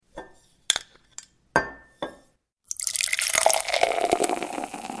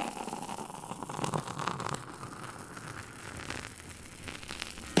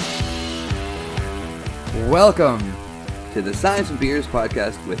Welcome to the Science and Beers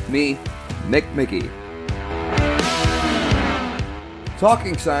podcast with me, Mick Mickey.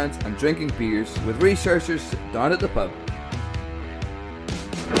 Talking science and drinking beers with researchers down at the pub.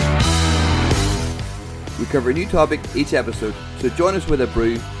 We cover a new topic each episode, so join us with a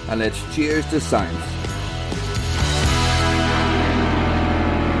brew and let's cheers to science.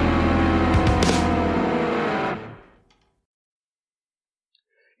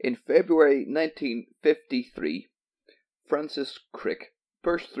 In February 1953, Francis Crick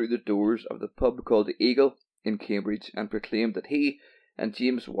burst through the doors of the pub called the Eagle in Cambridge and proclaimed that he and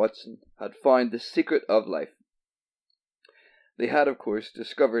James Watson had found the secret of life. They had, of course,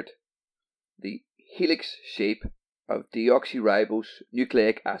 discovered the helix shape of deoxyribose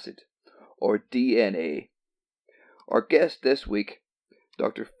nucleic acid, or DNA. Our guest this week,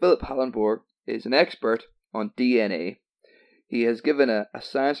 Dr. Philip Hallenboer, is an expert on DNA. He has given a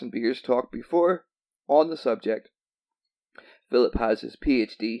Science and Beers talk before on the subject. Philip has his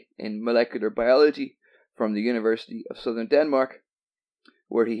PhD in molecular biology from the University of Southern Denmark,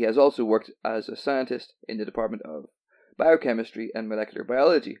 where he has also worked as a scientist in the Department of Biochemistry and Molecular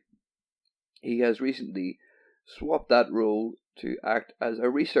Biology. He has recently swapped that role to act as a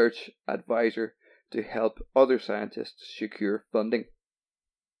research advisor to help other scientists secure funding.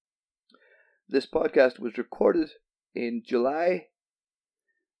 This podcast was recorded in July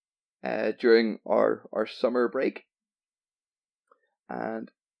during our summer break,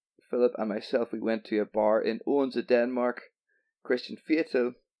 and Philip and myself, we went to a bar in Odense, Denmark, Christian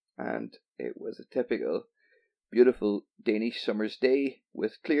Theater, and it was a typical beautiful Danish summer's day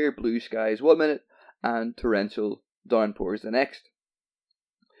with clear blue skies 1 minute and torrential downpours the next.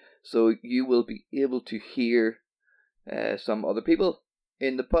 So you will be able to hear some other people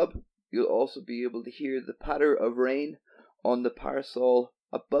in the pub. You'll also be able to hear the patter of rain on the parasol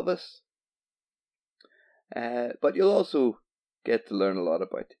above us. But you'll also get to learn a lot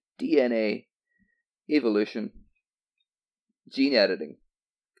about DNA, evolution, gene editing,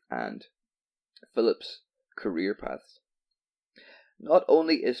 and Philip's career paths. Not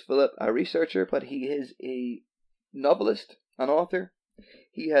only is Philip a researcher, but he is a novelist, an author.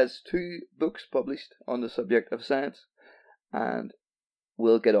 He has 2 books published on the subject of science, and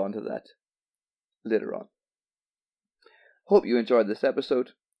we'll get on to that later on. Hope you enjoyed this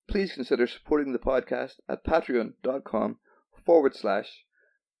episode. Please consider supporting the podcast at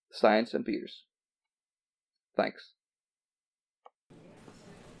patreon.com/Science and Beers. Thanks.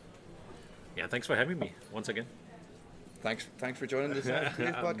 Yeah, thanks for having me once again. Thanks for joining this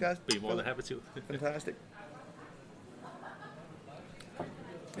podcast. Be more than happy to. Fantastic.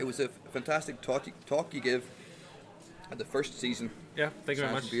 It was a fantastic talk you gave at the first season. Yeah, thank you very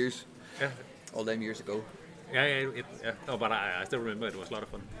Science much. and Beers. Yeah. All them years ago. Yeah. No, but I still remember it was a lot of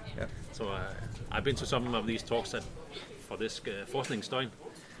fun. Yeah. So I've been to some of these talks for this Forskningsdøgn.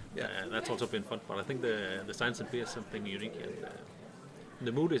 Yeah. That's also been fun. But I think the Science and Beer is something unique, and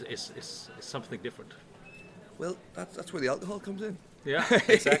the mood is something different. Well, that's where the alcohol comes in. Yeah,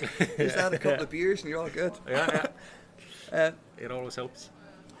 exactly. Just add a couple of beers and you're all good. Yeah. It always helps.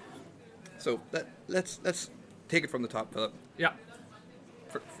 So let's take it from the top, Philip. Yeah.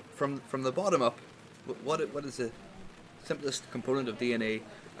 From the bottom up, what is the simplest component of DNA,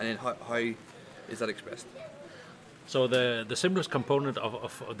 and then how is that expressed? So the simplest component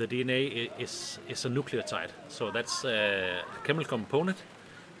of the DNA is a nucleotide. So that's a chemical component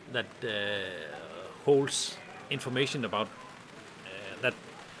that holds information about that.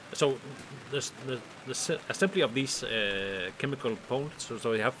 So the assembly of these chemical components.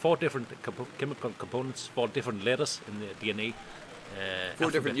 So you have 4 different chemical components, 4 different letters in the DNA. 4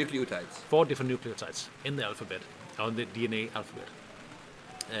 alphabet. different nucleotides. 4 different nucleotides in the alphabet, on the DNA alphabet.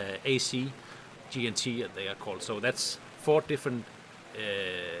 A, C, G, and T, they are called. So that's 4 different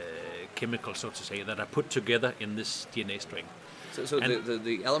chemicals, so to say, that are put together in this DNA string. So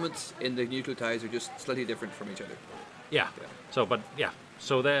the elements in the nucleotides are just slightly different from each other. Yeah. So, but yeah.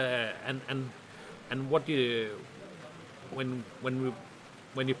 So there and what you when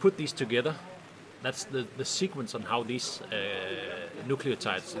you put these together, that's the sequence on how these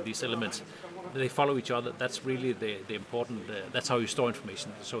nucleotides, these elements, they follow each other. That's really the important. That's how you store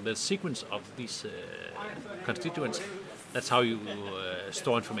information. So the sequence of these constituents, that's how you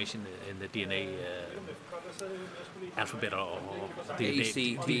store information in the DNA alphabet or the A,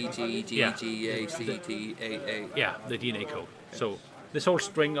 C, T, G, G, G, A, C, T, A. Yeah, the DNA code. So this whole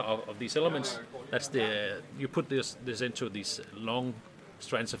string of these elements, that's you put this into these long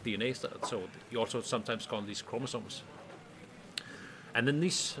strands of DNA. So you also sometimes call these chromosomes. And then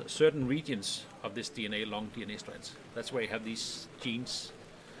these certain regions of this DNA, long DNA strands, that's where you have these genes.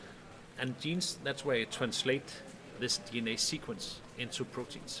 and genes, that's where you translate this DNA sequence into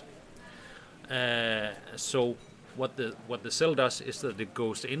proteins. So what the cell does is that it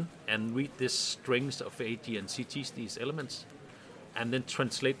goes in and read these strings of A, G, and C, Ts, these elements, and then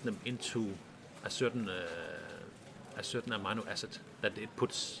translate them into a certain amino acid that it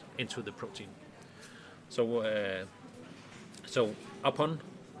puts into the protein. So upon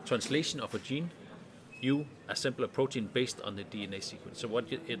translation of a gene, you assemble a protein based on the DNA sequence. So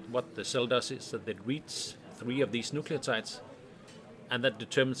what the cell does is that it reads 3 of these nucleotides, and that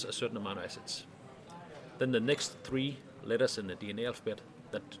determines a certain amount of acids. Then the next 3 letters in the DNA alphabet,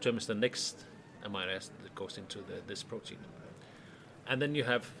 that determines the next amino acid that goes into this protein. And then you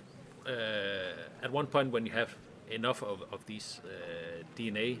have, at one point when you have enough of these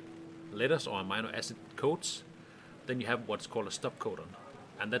DNA letters or amino acid codes, then you have what's called a stop codon,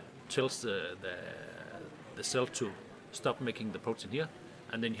 and that tells the cell to stop making the protein here,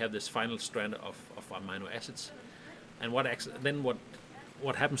 and then you have this final strand of amino acids. And what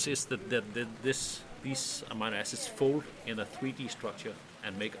happens is that these amino acids fold in a 3D structure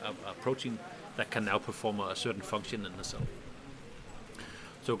and make a protein that can now perform a certain function in the cell.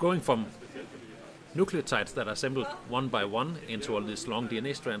 So going from nucleotides that are assembled one by one into all this long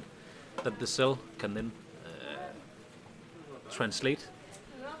DNA strand, that the cell can then translate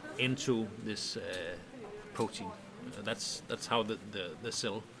into this protein. That's how the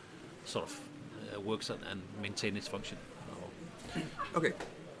cell sort of works and maintains its function. Okay.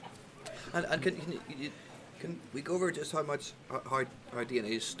 And can we go over just how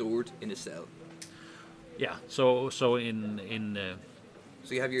DNA is stored in a cell? Yeah. So in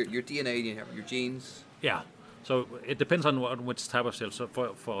so you have your DNA, you have your genes. Yeah. So it depends on which type of cell. So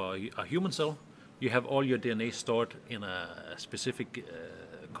for a human cell, you have all your DNA stored in a specific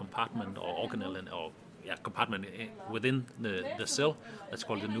compartment or organelle compartment within the cell. That's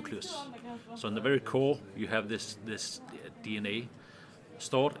called the nucleus. So in the very core, you have this DNA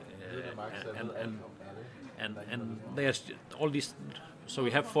stored, and there's all these. So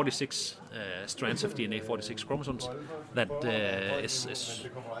we have 46 strands of DNA, 46 chromosomes that is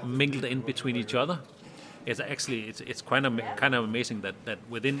mingled in between each other. It's kind of amazing that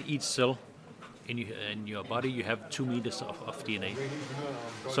within each cell in your body you have 2 meters of DNA.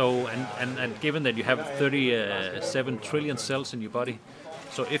 So and given that you have 37 trillion cells in your body,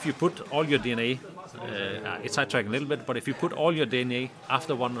 so if you put all your DNA, it's sidetracking a little bit, but if you put all your DNA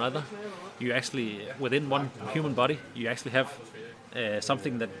after one another, you actually within one human body you actually have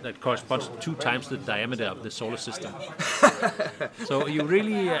something that corresponds to 2 times the diameter of the solar system. So you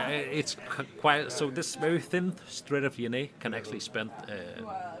really, it's quite. So this very thin thread of DNA can actually span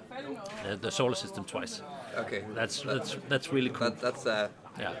the solar system twice. Okay. That's really cool. That's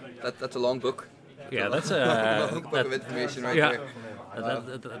a long book. Yeah, that's a long book of information right there.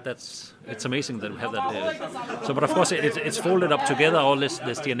 It's amazing that we have that. So, but of course, it's folded up together, all this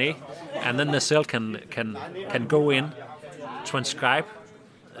DNA, and then the cell can go in, transcribe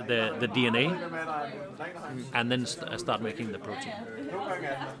the DNA, and then start making the protein.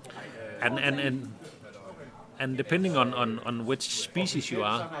 And depending on which species you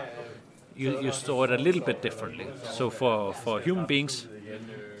are, you store it a little bit differently. So for human beings,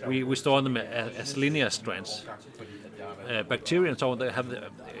 we store them as linear strands. Bacteria and so on,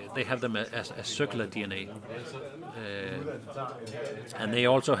 they have them as circular DNA, and they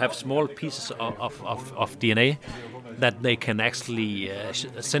also have small pieces of DNA that they can actually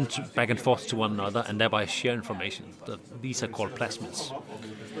send back and forth to one another and thereby share information. These are called plasmids.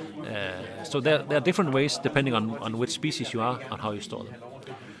 So there are different ways depending on which species you are and how you store them.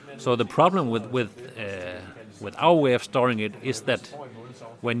 So the problem with our way of storing it is that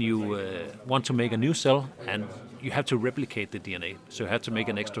when you want to make a new cell, and you have to replicate the DNA, so you have to make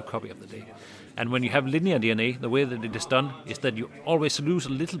an extra copy of the DNA. And when you have linear DNA, the way that it is done is that you always lose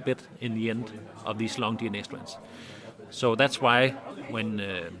a little bit in the end of these long DNA strands. So that's why when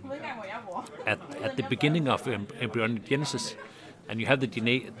at the beginning of embryonic genesis, and you have the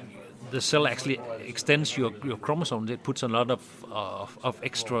DNA, the cell actually extends your chromosomes. It puts a lot of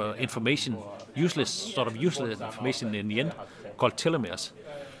extra information, useless information in the end, called telomeres.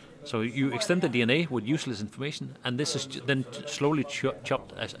 So you extend the DNA with useless information, and this is then slowly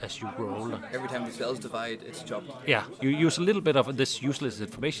chopped as you grow older. Every time the cells divide, it's chopped. Yeah, you use a little bit of this useless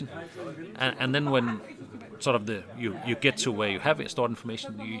information, and then when sort of you get to where you have stored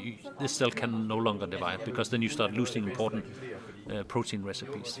information, this cell can no longer divide, because then you start losing important protein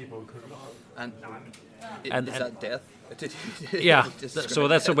recipes. And is that death? Yeah, so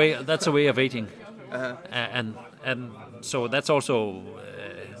that's a way of aging, and so that's also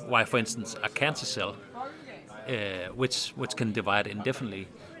why, for instance, a cancer cell, which can divide indefinitely,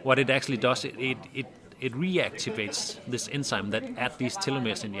 what it actually does, it reactivates this enzyme that add these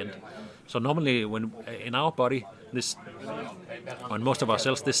telomeres in the end. So normally, when in our body, this, on most of our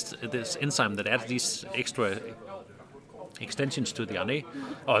cells, this enzyme that adds these extra extensions to the RNA,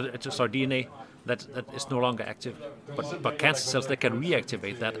 or sorry, DNA, that is no longer active. But cancer cells, they can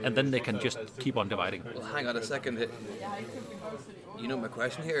reactivate that, and then they can just keep on dividing. Well, hang on a second. You know, my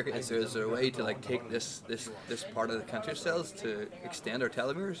question here is there a way to like take this part of the cancer cells to extend our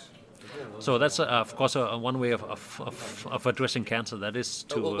telomeres? So that's of course one way of addressing cancer. That is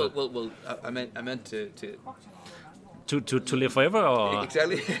to Well, I meant to live forever, or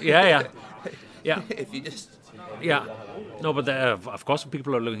exactly. yeah. If you just Yeah, no, but of course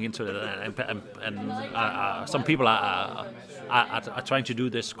people are looking into it, and some people are trying to do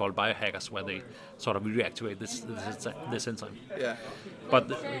this, called biohackers, where they sort of reactivate this enzyme. Yeah.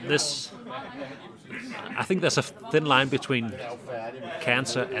 But I think there's a thin line between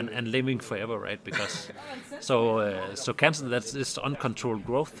cancer and living forever, right? Because so cancer, that's this uncontrolled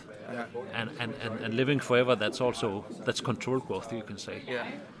growth, and living forever, that's controlled growth, you can say. Yeah.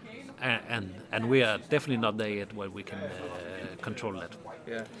 And we are definitely not there yet where we can control that.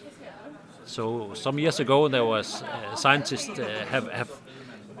 Yeah. So some years ago, there was scientists have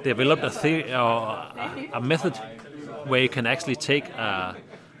developed a method where you can actually take a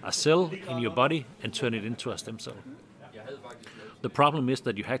cell in your body and turn it into a stem cell. The problem is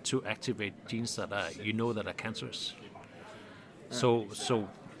that you had to activate genes that are cancerous. So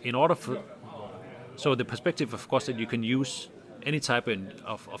in order so the perspective, of course, that you can use any type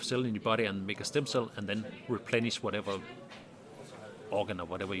of cell in your body and make a stem cell and then replenish whatever organ or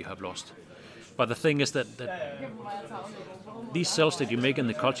whatever you have lost. But the thing is that these cells that you make in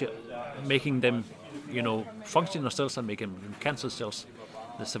the culture, making them, functional cells and making them cancer cells,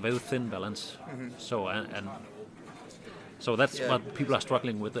 there's a very thin balance. Mm-hmm. So that's what people are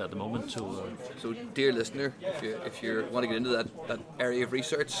struggling with at the moment. So, dear listener, if you want to get into that area of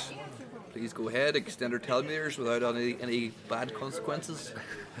research, please go ahead, extend our telomeres without any bad consequences.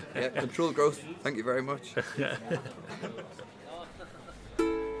 Yeah, control growth. Thank you very much.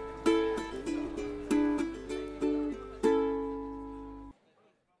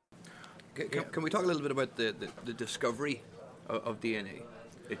 Can we talk a little bit about the discovery of DNA?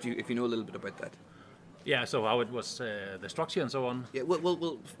 If you know a little bit about that. Yeah. So how it was, the structure and so on. Yeah.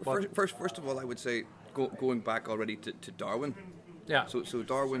 Well. First of all, I would say going back already to Darwin. Yeah. So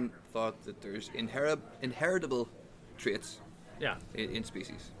Darwin thought that there's inheritable traits. Yeah. In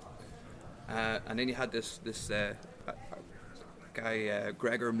species, and then you had this guy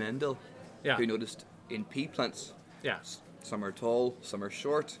Gregor Mendel, who noticed in pea plants. Yeah. Some are tall, some are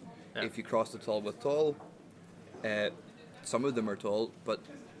short. Yeah. If you cross the tall with tall, some of them are tall, but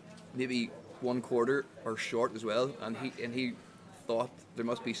maybe 1/4 are short as well. And he thought there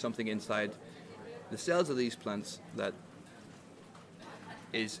must be something inside the cells of these plants that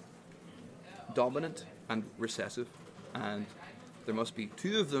is dominant and recessive, and there must be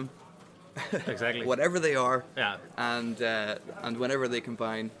two of them. Exactly. Whatever they are. Yeah. And whenever they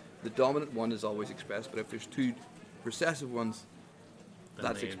combine, the dominant one is always expressed. But if there's two recessive ones, then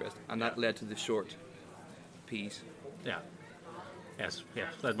that's expressed, and that led to the short peas. Yeah. Yes. Yeah.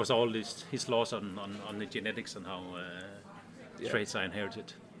 That was all his laws on the genetics and how traits are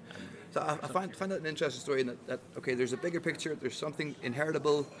inherited. So I find that an interesting story. That okay, there's a bigger picture. There's something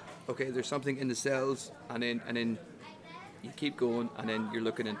inheritable. Okay, there's something in the cells, and then you keep going, and then you're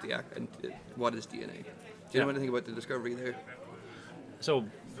looking into what is DNA. Do you know anything about the discovery there? So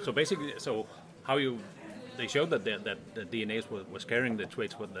basically, they showed that the DNA was carrying the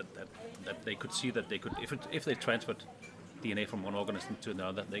traits, that they could see that they could, if they transferred DNA from one organism to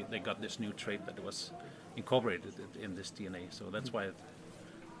another, they got this new trait that was incorporated in this DNA. So that's why.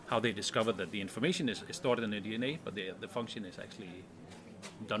 How they discovered that the information is stored in the DNA, but the function is actually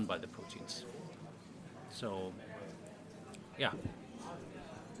done by the proteins. So, yeah.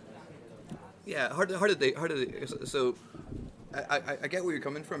 Yeah. How did they? So, I get where you're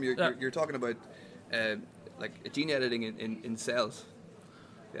coming from. You're talking about like gene editing in cells.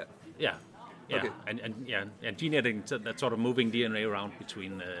 Yeah. Yeah. Yeah. Okay. And gene editing, that sort of moving DNA around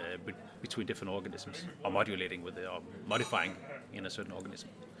between different organisms, or modulating or modifying in a certain organism.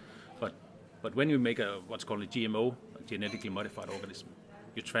 But when you make what's called a GMO, a genetically modified organism,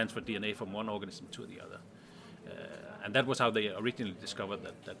 you transfer DNA from one organism to the other, and that was how they originally discovered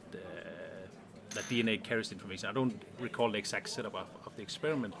that DNA carries information. I don't recall the exact setup of the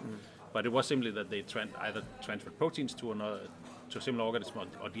experiment, but it was simply that they either transferred proteins to a similar organism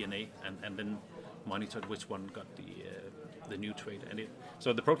or DNA, and then monitored which one got the new trait.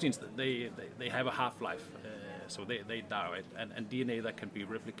 So the proteins, they have a half-life. so they die, and DNA that can be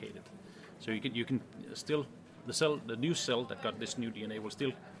replicated. So you can still the new cell that got this new DNA will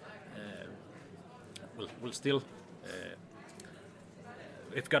still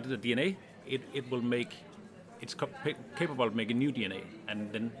if got the DNA, it will make it's capable of making new DNA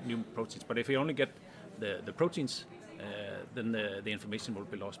and then new proteins. But if you only get the proteins, then the information will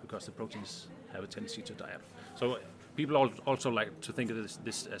be lost because the proteins have a tendency to die out. So people also like to think of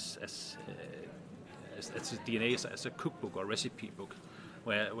this as DNA as a cookbook or recipe book,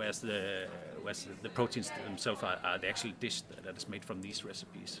 whereas the proteins themselves are the actual dish that is made from these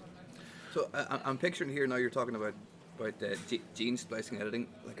recipes. So I'm picturing here now. You're talking about gene splicing editing,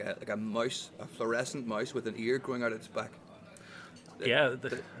 like a mouse, a fluorescent mouse with an ear growing out its back. Yeah,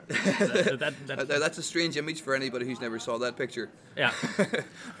 that's a strange image for anybody who's never saw that picture. Yeah.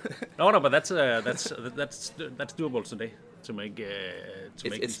 No, but that's doable today to make.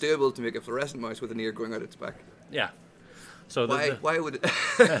 It's doable to make a fluorescent mouse with an ear growing out its back. Yeah. So why would it?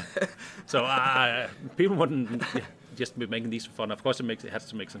 So people wouldn't just be making these for fun. Of course, it has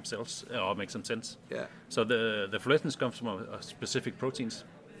to make some sense or make some sense. Yeah. So the fluorescence comes from specific proteins,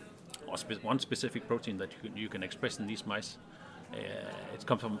 or one specific protein that you can express in these mice. It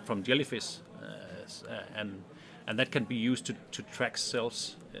comes from jellyfish, and that can be used to track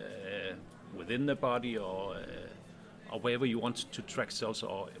cells within the body or wherever you want to track cells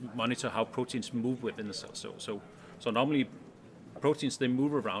or monitor how proteins move within the cells. So normally proteins, they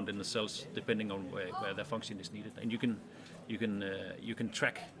move around in the cells depending on where their function is needed, and you can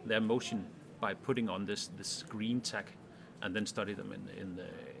track their motion by putting on this green tag, and then study them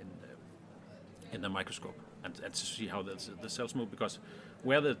in the microscope and to see how the cells move, because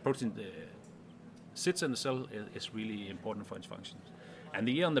where the protein sits in the cell is really important for its functions. And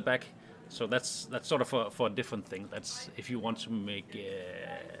the ear on the back, so that's sort of for a different thing. That's if you want to make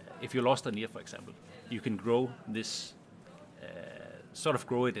if you lost an ear, for example, you can grow this. Sort of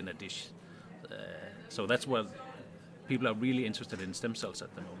grow it in a dish. So that's where people are really interested in stem cells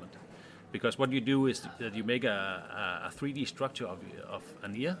at the moment. Because what you do is that you make a 3D structure of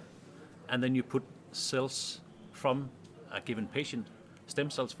an ear, and then you put cells from a given patient, stem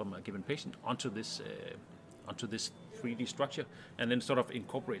cells from a given patient, onto this 3D structure, and then sort of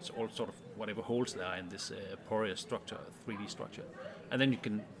incorporates all sort of whatever holes there are in this porous structure, 3D structure. And then you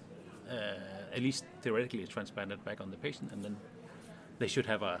can, at least theoretically, transplant it back on the patient, and then they should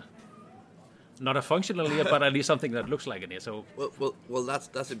have not a functional ear, but at least something that looks like an ear. So well,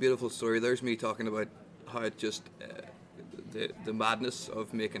 that's a beautiful story. There's me talking about how it just the madness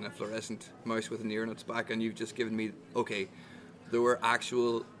of making a fluorescent mouse with an ear on its back, and you've just given me there were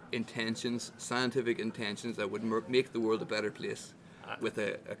actual intentions, scientific intentions that would make the world a better place with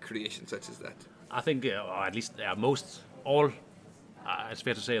a creation such as that. I think, or at least it's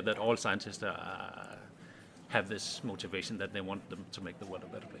fair to say that all scientists have this motivation that they want them to make the world a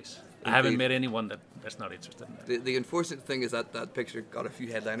better place. Indeed. I haven't met anyone that's not interested in that. The unfortunate thing is that picture got a few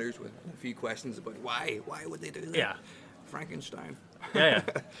headliners with a few questions about why would they do that? Yeah. Frankenstein. Yeah.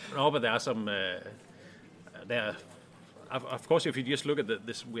 No, but there are some. Of course, if you just look at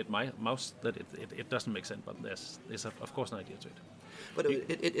this weird mouse, that it doesn't make sense. But there's of course an idea to it. But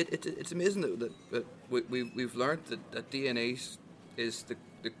it's amazing that we've learned that DNA is the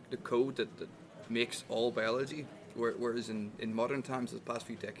code that makes all biology, whereas in modern times, the past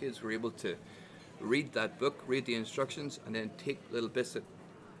few decades, we're able to read that book, read the instructions, and then take little bits that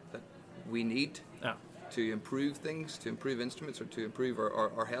we need to improve things, to improve instruments, or to improve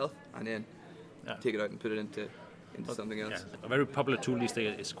our health, and then take it out and put it into something else. Yeah. A very popular tool these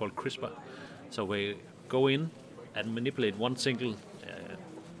days is called CRISPR. So we go in and manipulate one single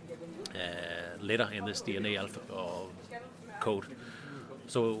letter in this DNA alphabet or code.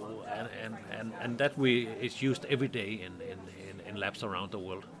 So and that is used every day in labs around the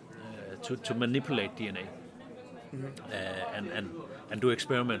world to manipulate DNA. Mm-hmm. And do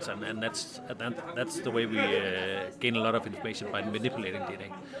experiments, and that's the way we gain a lot of information, by manipulating DNA.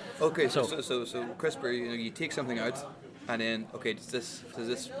 Okay, so CRISPR, you take something out, and then does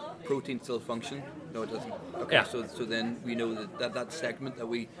this protein still function? No, it doesn't. Okay, yeah. So then we know that segment that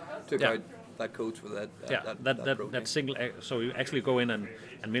we took out, that codes for that. That single. So you actually go in and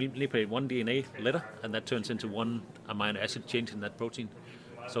manipulate one DNA letter, and that turns into one amino acid change in that protein.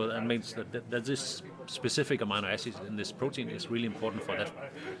 So that means that this specific amino acid in this protein is really important for that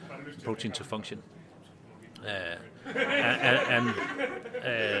protein to function. And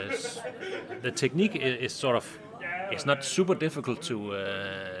the technique is sort of, it's not super difficult to.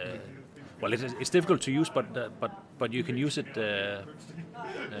 It's difficult to use, but you can use it.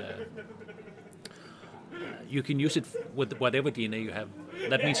 You can use it with whatever DNA you have.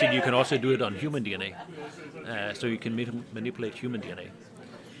 That means that you can also do it on human DNA. so you can manipulate human DNA.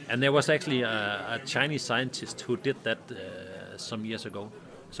 And there was actually a Chinese scientist who did that some years ago.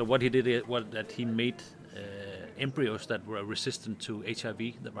 So what he did was that he made embryos that were resistant to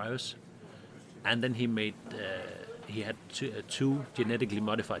HIV, the virus, and then he had two genetically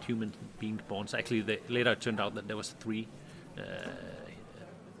modified human beings born. So actually, later it turned out that there was 3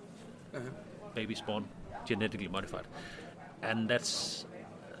 babies born genetically modified, and that's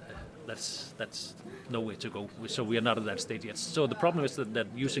no way to go. So we are not at that stage yet. So the problem is that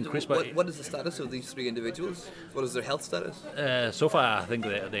using CRISPR. What is the status of these 3 individuals? What is their health status? So far, I think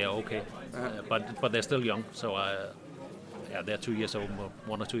they are okay, but they're still young. So they're 2 years old,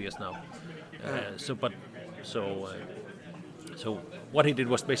 1 or 2 years now. So what he did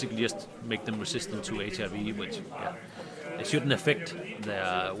was basically just make them resistant to HIV, which it shouldn't affect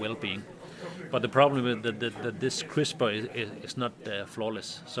their well-being. But the problem is that this CRISPR is not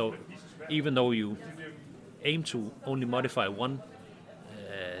flawless. So even though you aim to only modify one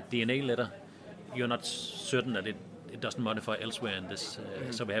DNA letter, you're not certain that it doesn't modify elsewhere in this.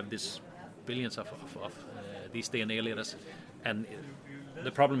 So we have this billions of these DNA letters, and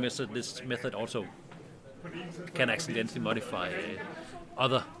the problem is that this method also can accidentally modify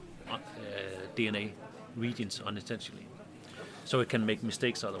other DNA regions unintentionally. So it can make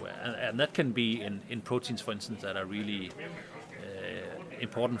mistakes otherwise, and that can be in proteins, for instance, that are really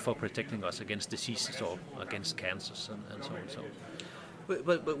important for protecting us against diseases or against cancers and so on. So,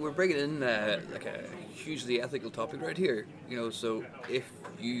 but we're bringing in like a hugely ethical topic right here. So if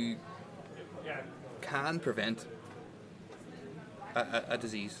you can prevent a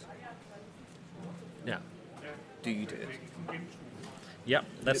disease, do you do it? Yeah,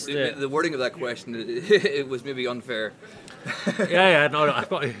 that's the wording of that question. It was maybe unfair. No, I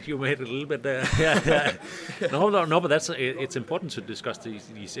thought you made it a little bit. No, but it's important to discuss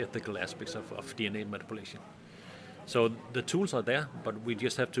these ethical aspects of DNA manipulation. So the tools are there, but we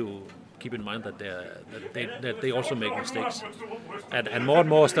just have to keep in mind that they also make mistakes, and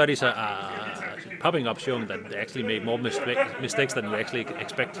more studies are popping up showing that they actually make more mistakes than we actually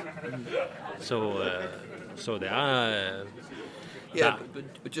expect. So there are.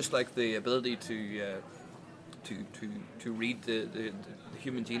 But just like the ability to read the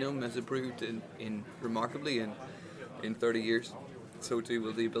human genome has improved in remarkably in 30 years, so too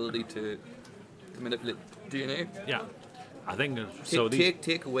will the ability to manipulate DNA. Yeah, I think so.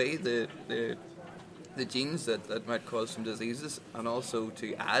 Take away the genes that might cause some diseases, and also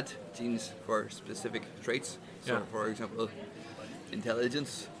to add genes for specific traits. So, for example,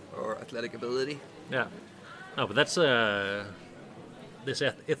 intelligence or athletic ability. Yeah. No, but that's this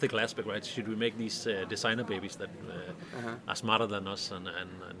ethical aspect, right? Should we make these designer babies that are smarter than us and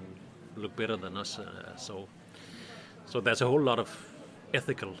look better than us? So there's a whole lot of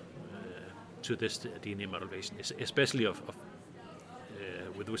ethical to this DNA manipulation, especially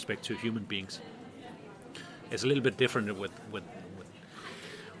with respect to human beings. It's a little bit different with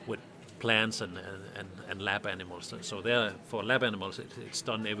plants and lab animals. So there, for lab animals, it's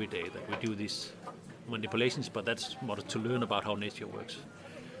done every day that we do these manipulations, but that's more to learn about how nature works,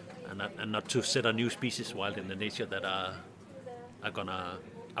 and not to set a new species wild in the nature that are gonna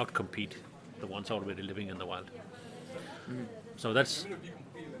outcompete the ones already living in the wild. So that's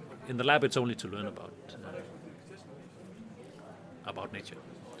in the lab. It's only to learn about nature.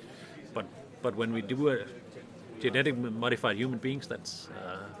 But when we do genetically modified human beings, that's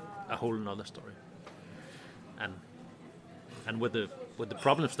a whole another story. And with the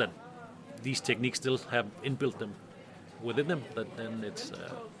problems that these techniques still have inbuilt them within them, then it's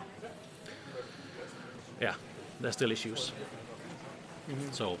there's still issues.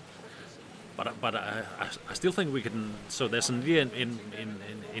 So, but I still think we can. So there's an idea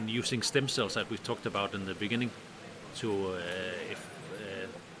in using stem cells that we talked about in the beginning for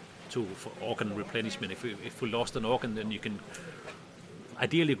organ replenishment. If we lost an organ, then you can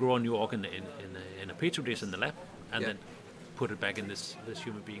ideally grow a new organ in a petri dish in the lab, and then put it back in this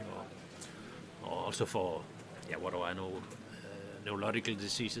human being, or also for what do I know, neurological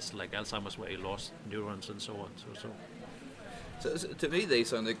diseases like Alzheimer's, where you lost neurons and so on. So to me, they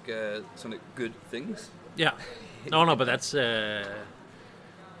sound like good things. Yeah, no, but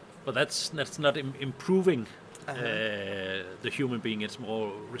that's not improving the human being. It's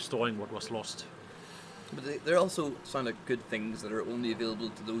more restoring what was lost. But they also sound like good things that are only available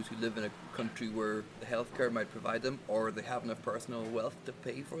to those who live in a country where the healthcare might provide them, or they have enough personal wealth to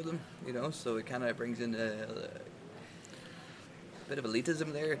pay for them. So it kind of brings in a bit of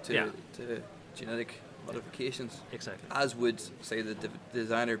elitism there to genetic modifications. Exactly. As would say the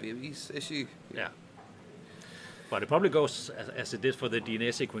designer babies issue. Yeah. But it probably goes as it did for the DNA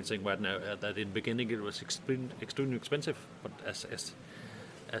sequencing right now. That in the beginning it was extremely expensive, but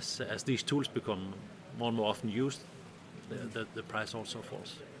as these tools become more and more often used, the price also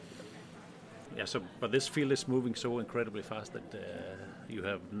falls. Yeah. So, but this field is moving so incredibly fast that you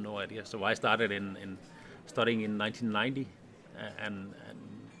have no idea. So I started in studying in 1990, and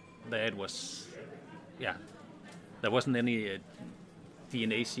there it was. Yeah, there wasn't any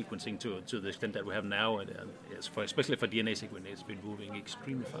DNA sequencing to the extent that we have now, and especially for DNA sequencing, it's been moving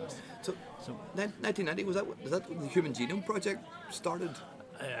extremely fast. So 1990 was that when the Human Genome Project started?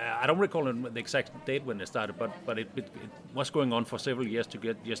 I don't recall the exact date when it started, but it was going on for several years to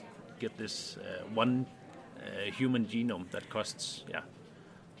get this one human genome that costs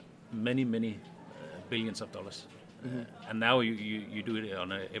many billions of dollars, and now you do it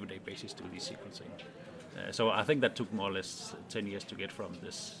on an everyday basis to these sequencing. So I think that took more or less 10 years to get from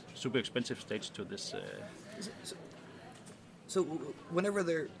this super expensive stage to this. So whenever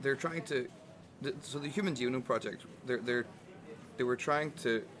they're trying to, so the Human Genome Project, they were trying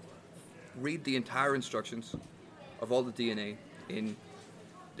to read the entire instructions of all the DNA in.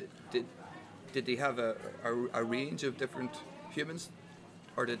 Did they have a range of different humans,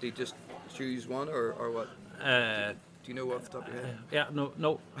 or did they just choose one, or what? Do you know off the top of your head? Yeah,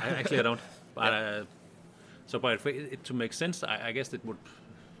 no, I don't. But but for it to make sense, I guess it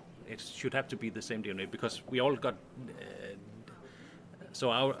should have to be the same DNA, because we all got. So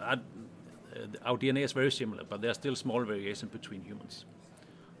our DNA is very similar, but there are still small variations between humans.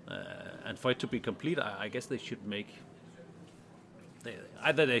 And for it to be complete, I guess they should make.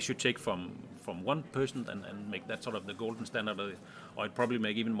 Either they should take from one person and make that sort of the golden standard, or it probably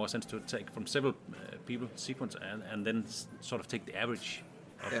make even more sense to take from several people sequence and then sort of take the average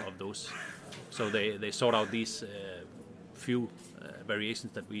of those. So they sort out these few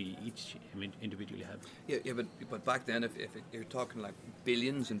variations that we each individually have. Yeah, but back then, if you're talking like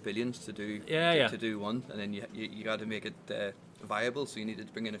billions and billions to do to do one, and then you got to make it viable, so you needed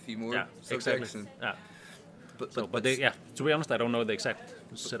to bring in a few more subjects. Exactly. To be honest, I don't know the exact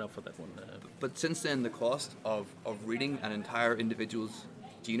setup for that one. But since then, the cost of reading an entire individual's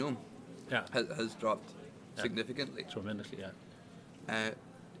genome has dropped significantly. Tremendously, yeah.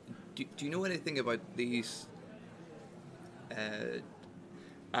 Do you know anything about these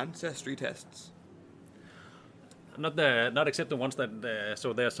ancestry tests? Not except the ones that.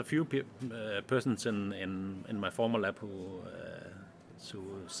 So there's a few persons in my former lab who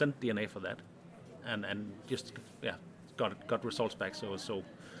sent DNA for that, and just got results back.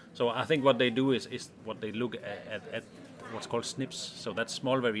 So I think what they do is what they look at what's called SNPs. So that's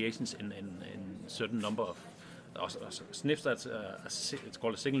small variations in certain number of SNPs. That's it's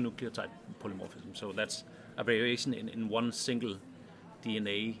called a single nucleotide polymorphism. So that's a variation in one single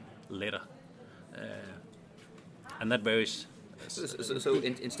DNA letter, and that varies. So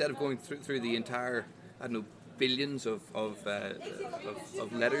instead of going through the entire, I don't know, billions of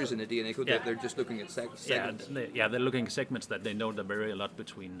letters in a DNA code, they're just looking at segments. They're looking at segments that they know that vary a lot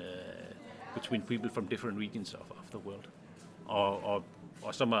between people from different regions of the world, or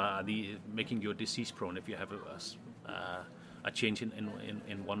some are making you disease prone if you have a change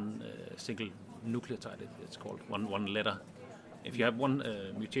in one single nucleotide. It's called one letter. If you have one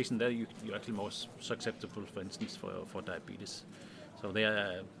mutation there, you're actually more susceptible, for instance, for diabetes. So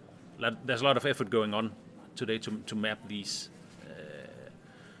there's a lot of effort going on today to map these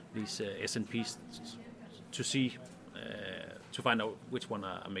SNPs to see to find out which one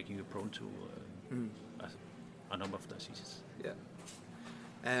are making you prone to a number of diseases. Yeah.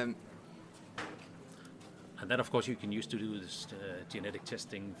 And that, of course, you can use to do this genetic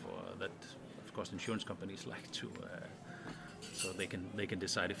testing for that. Of course, insurance companies like to, so they can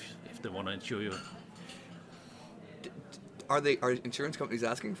decide if they want to insure you. Are insurance companies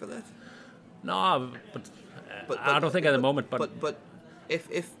asking for that? No, but I don't think at the moment. But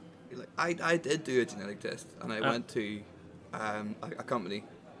if like I did do a genetic test, and I went to a company,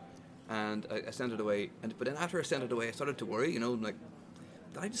 and I sent it away, but then after I sent it away, I started to worry. Like,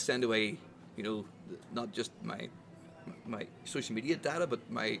 did I just send away, not just my social media data, but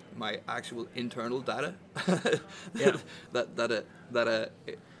my actual internal data? that a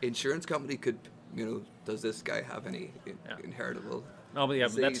insurance company could, does this guy have any inheritable? No, but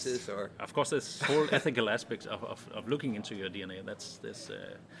diseases, or of course, this whole ethical aspect of looking into your DNA. That's this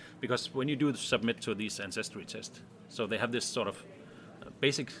because when you do submit to these ancestry tests, so they have this sort of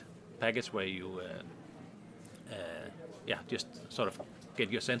basic package where you just sort of get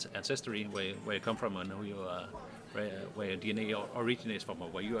your ancestry, where you come from and who where your DNA originates from, or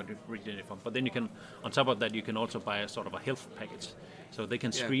where you originate from. But then you can, on top of that, you can also buy a sort of a health package, so they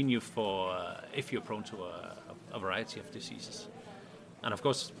can screen you for if you're prone to a variety of diseases. And of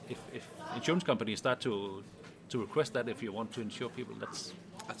course, if insurance companies start to request that, if you want to insure people, that's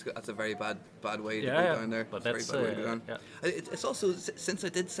a very bad way to go down there. But that's that's a very bad way to go down. yeah. It's also, since I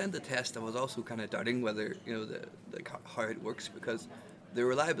did send the test, I was also kind of doubting whether how it works, because the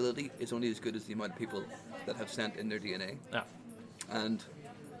reliability is only as good as the amount of people that have sent in their DNA. Yeah. And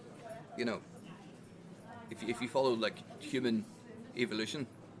if you follow like human evolution,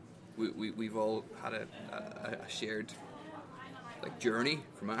 we've all had a shared like journey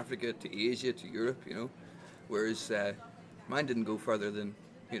from Africa to Asia to Europe, whereas mine didn't go further than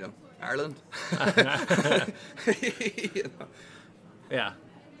Ireland. Yeah.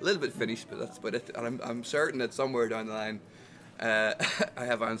 A little bit Finnish, but that's about it. And I'm certain that somewhere down the line, I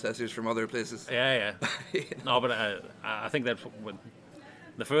have ancestors from other places. Yeah. No, but I think that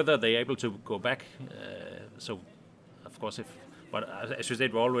the further they're able to go back, so of course but as you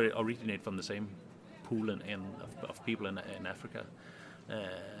said, we already originate from the same pool of people in Africa.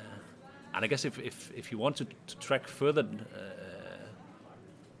 And I guess if you want to track further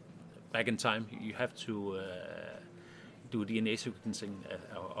back in time, you have to do DNA sequencing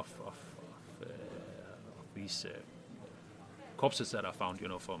of these corpses that are found,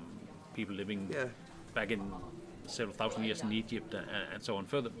 from people living back in several thousand years in Egypt and so on,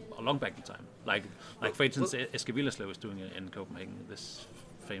 further along back in time. Like for instance, Eske Willerslev was doing in Copenhagen, this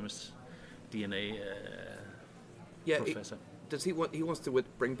famous DNA professor. He wants to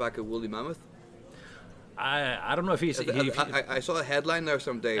bring back a woolly mammoth? I don't know if he's... I saw a headline there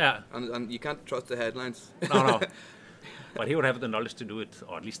someday, and you can't trust the headlines. No. But he would have the knowledge to do it,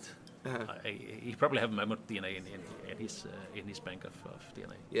 or at least he probably have mammoth DNA in his bank of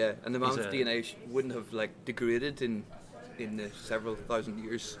DNA. Yeah, and the mammoth DNA wouldn't have degraded in the several thousand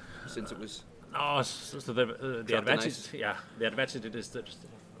years since it was. No, so the advantage, the advantage it is that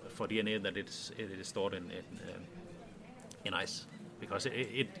for DNA that it is stored in ice, because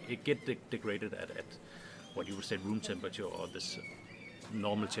it get degraded at what you would say room temperature, or this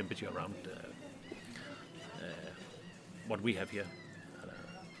normal temperature around what we have here.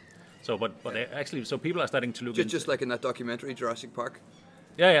 So, but actually, so people are starting to look just like in that documentary Jurassic Park.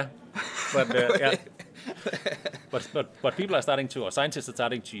 Yeah. But but people are starting to, or scientists are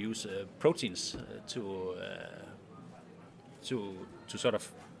starting to use proteins to sort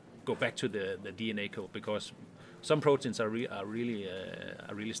of go back to the DNA code, because some proteins are really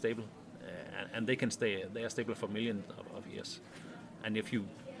stable, and they can stay. They are stable for millions of years. And if you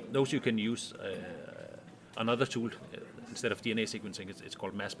can use another tool instead of DNA sequencing. It's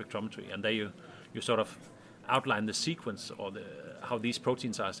called mass spectrometry, and there you sort of outline the sequence or how these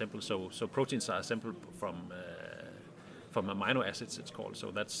proteins are assembled. So proteins are assembled from amino acids, it's called.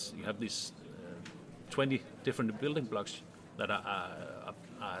 So you have these 20 different building blocks that are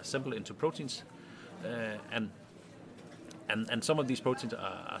assembled into proteins, and some of these proteins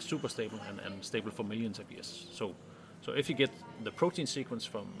are super stable and stable for millions of years. So if you get the protein sequence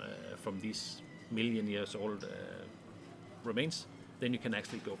from these million years old remains, then you can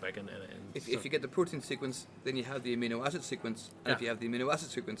actually go back and if you get the protein sequence, then you have the amino acid sequence, and if you have the amino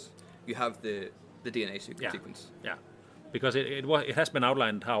acid sequence, you have the DNA sequence. Yeah, because it has been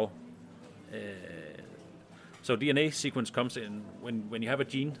outlined how. So DNA sequence comes in when you have a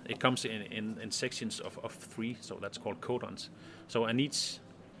gene. It comes in sections of 3, so that's called codons. So and each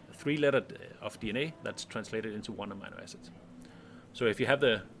 3 letter of DNA, that's translated into 1 amino acid. So if you have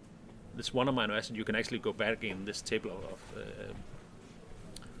this 1 amino acid, you can actually go back in this table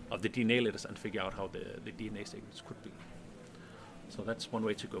of the DNA letters and figure out how the DNA sequence could be. So that's one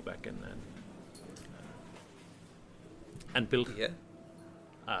way to go back and build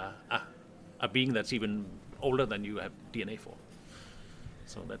a being that's even older than you have DNA for.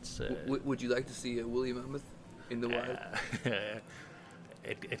 So that's. Would you like to see a woolly mammoth in the wild?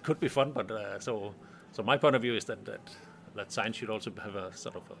 It could be fun, but so my point of view is that science should also have a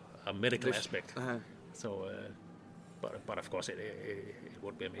sort of a medical aspect. Uh-huh. So, but of course it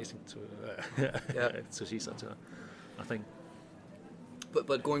would be amazing to to see such a thing.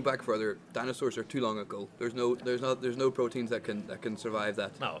 But going back further, dinosaurs are too long ago. There's no proteins that can survive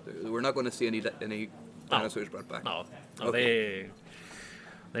that. No, we're not going to see any dinosaurs brought back. No, okay.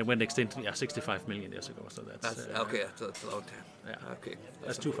 They went extinct 65 million years ago. So that's okay. That's a long time. Yeah. Okay.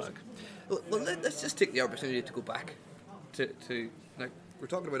 That's too far. Well, let's just take the opportunity to go back to like we're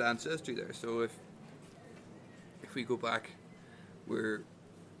talking about ancestry there. So if we go back,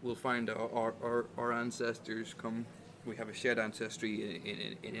 we'll find our ancestors come. We have a shared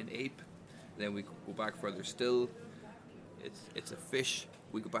ancestry in an ape. Then we go back further still. it's a fish.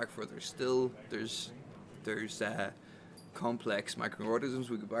 We go back further still. There's complex microorganisms.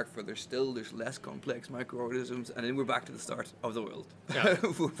 We go back further still. There's less complex microorganisms, and then we're back to the start of the world. Yeah.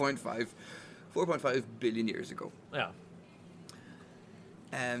 4.5 billion years ago. Yeah.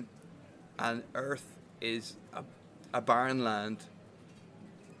 And Earth is a barren land.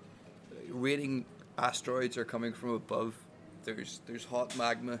 Raining asteroids are coming from above. There's hot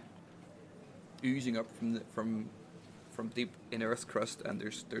magma oozing up from deep in Earth's crust, and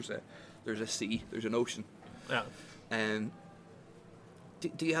there's a sea. There's an ocean. Yeah.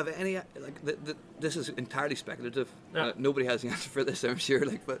 Do you have any this is entirely speculative. Yeah. Nobody has the answer for this, I'm sure.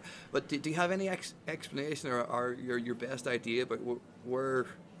 But do you have any explanation or your best idea about where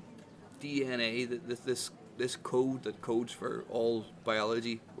DNA, this code that codes for all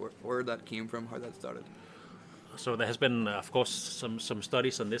biology, where that came from, how that started? So there has been, of course, some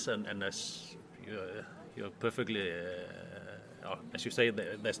studies on this, and as you're perfectly, as you say,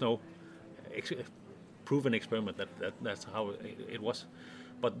 there's no proven experiment that's how it was,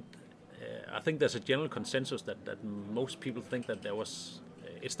 but I think there's a general consensus that most people think that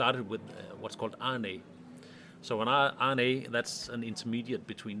it started with what's called RNA. So an RNA, that's an intermediate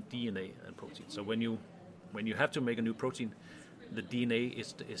between DNA and protein. So when you have to make a new protein, the DNA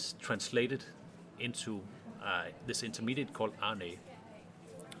is translated into this intermediate called RNA,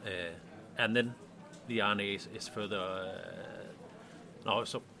 and then the RNA is further.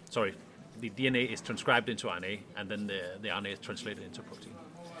 The DNA is transcribed into RNA, and then the RNA is translated into protein.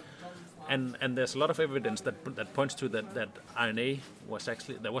 And there's a lot of evidence that points to that RNA was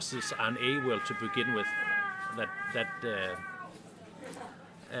actually, there was this RNA world to begin with,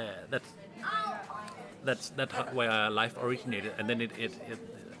 that's where life originated, and then it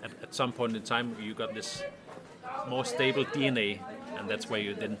at some point in time you got this more stable DNA, and that's where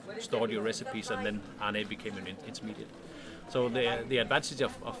you then stored your recipes, and then RNA became an intermediate. So the advantage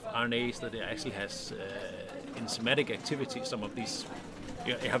of RNA is that it actually has enzymatic activity. Some of these,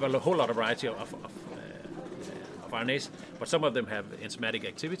 you have a whole lot of variety of RNAs, but some of them have enzymatic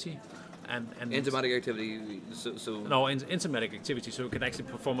activity. And enzymatic activity, so no, enzymatic activity, so it can actually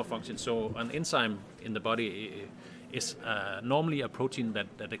perform a function. So an enzyme in the body is normally a protein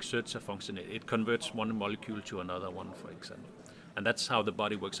that exerts a function. It converts one molecule to another one, for example. And that's how the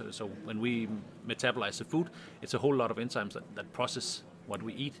body works. So when we metabolize the food, it's a whole lot of enzymes that process what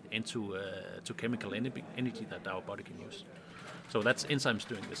we eat into to chemical energy that our body can use. So that's enzymes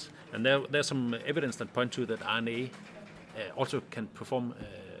doing this. And there's some evidence that point to that RNA also can perform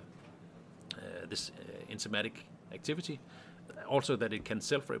this enzymatic activity. Also that it can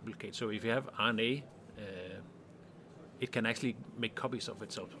self-replicate. So if you have RNA, it can actually make copies of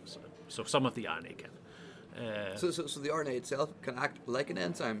itself. So some of the RNA can. So the RNA itself can act like an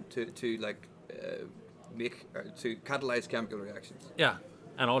enzyme to catalyze chemical reactions. Yeah,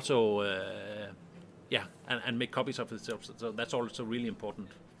 and also and make copies of itself. So that's also really important,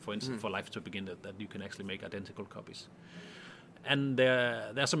 for instance, for life to begin, that you can actually make identical copies. And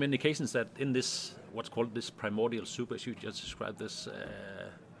there are some indications that in this what's called this primordial soup, as you just described, this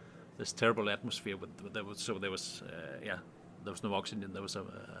terrible atmosphere there was no oxygen, there was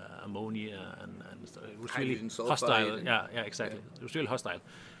ammonia, and it was really hostile. Yeah, exactly. Yeah. It was really hostile.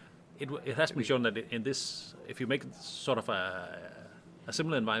 It has been shown that in this, if you make sort of a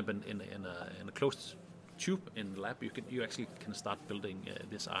similar environment in a closed tube in the lab, you actually can start building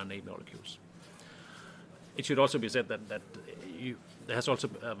these RNA molecules. It should also be said that there has also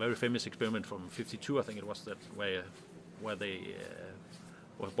a very famous experiment from '52, I think it was, that where they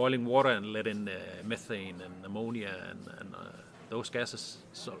were boiling water and let in methane and ammonia and those gases,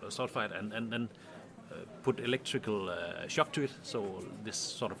 sulfide, and then put electrical shock to it, so this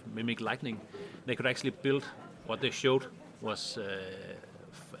sort of mimic lightning. They could actually build what they showed was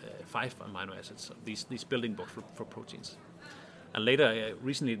 5 amino acids, these building blocks for proteins. And later,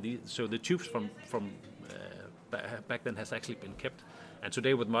 recently, the tubes from back then has actually been kept. And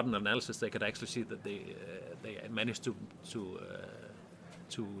today, with modern analysis, they could actually see that they managed to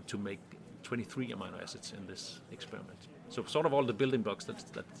make 23 amino acids in this experiment. So sort of all the building blocks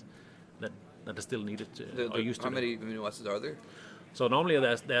that are still needed or used. How many amino acids are there? So normally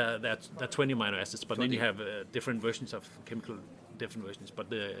there are 20 amino acids, but 20. Then you have different versions of chemical, different versions. But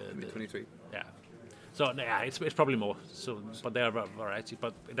the 23. Yeah. So yeah, it's probably more. So, but there are a variety.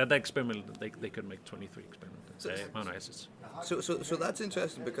 But that experiment, they could make 23 amino acids. So that's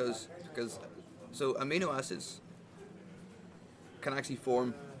interesting because amino acids can actually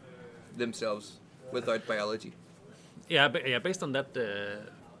form themselves without biology. Yeah, based on that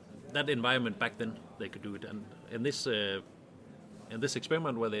environment back then, they could do it. And in this in this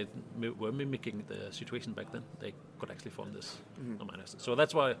experiment where they were mimicking the situation back then, they could actually form this amino acid. So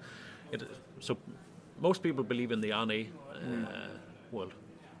that's why so most people believe in the RNA world.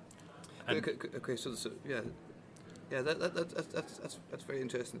 Okay, so that's very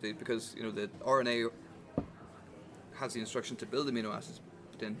interesting indeed, because the RNA has the instruction to build amino acids,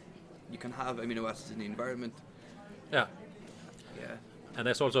 but then you can have amino acids in the environment. Yeah. Yeah. And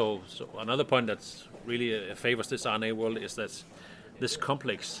there's also another point that's really favors this RNA world is that this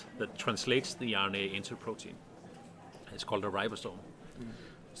complex that translates the RNA into protein. It's called a ribosome.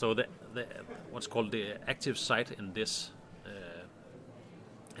 So the what's called the active site in this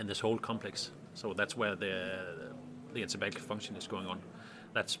whole complex. So that's where the enzymatic function is going on.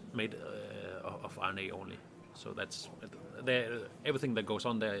 That's made of RNA only. So that's everything that goes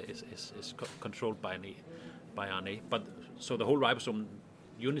on there is controlled by RNA. But so the whole ribosome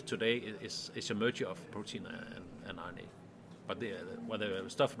unit today is a merger of protein and RNA. But where the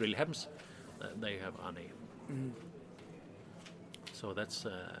stuff really happens, they have RNA. So that's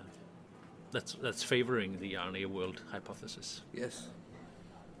favoring the RNA world hypothesis. Yes.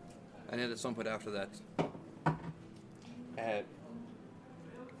 And then at some point after that,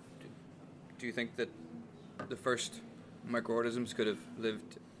 do you think that the first microorganisms could have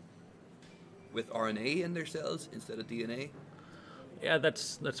lived with RNA in their cells instead of DNA? Yeah,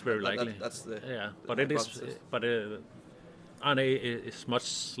 that's very likely. That's the but it is. But RNA is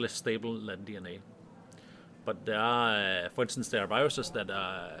much less stable than DNA. But there are, for instance, there are viruses that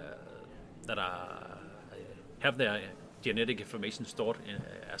have their genetic information stored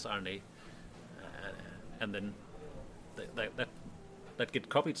as RNA, and then that get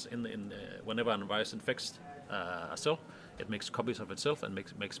copied in whenever a virus infects a cell, it makes copies of itself and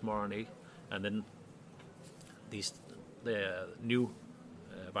makes more RNA, and then the new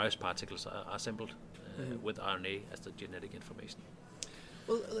virus particles are assembled with RNA as the genetic information.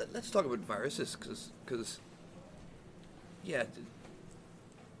 Well, let's talk about viruses, because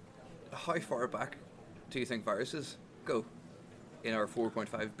how far back do you think viruses go in our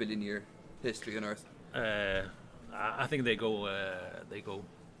 4.5 billion year history on Earth? I think they go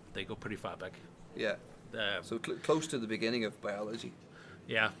pretty far back. Yeah. So close to the beginning of biology.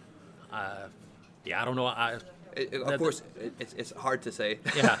 Yeah. I don't know. Of course, it's hard to say.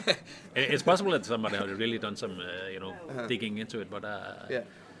 Yeah, it's possible that somebody has really done some, digging into it. But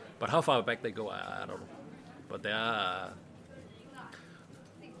but how far back they go, I don't know. But there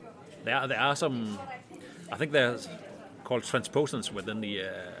are some. I think there's called transposons within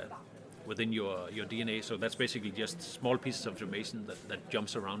your DNA. So that's basically just small pieces of information that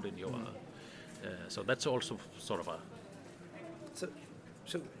jumps around in your. So that's also sort of a. So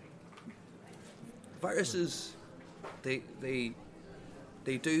viruses, they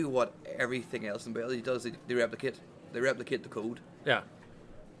do what everything else in biology does. They replicate the code. Yeah.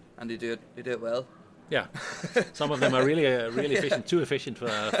 And they do it well. Yeah. Some of them are really efficient, too efficient for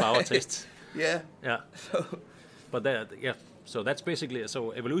our tastes. Yeah. Yeah. But so that's basically,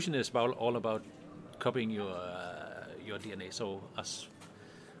 so evolution is all about copying your DNA. So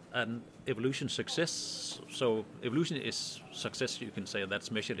an evolution success. So evolution is success. You can say that's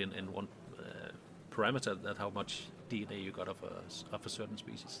measured in one parameter, that how much DNA you got of a certain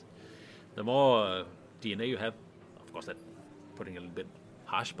species. The more DNA you have, of course, that putting a little bit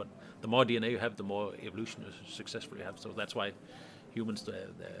harsh, but the more DNA you have, the more evolution successful you have. So that's why humans.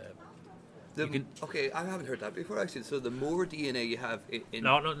 Okay, I haven't heard that before actually. So the more DNA you have in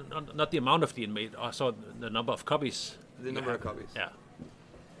no, not the amount of DNA. Also the number of copies. The number of copies. Yeah.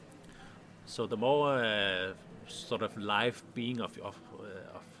 So the more sort of live being of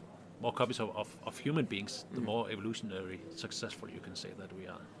more copies of human beings, the more evolutionary successful you can say that we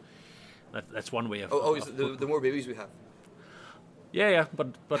are. That's one way of. The more babies we have. Yeah,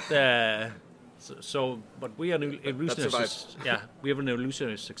 but but we are an evolutionary. We have an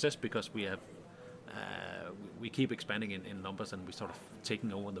evolutionary success because we have we keep expanding in numbers and we sort of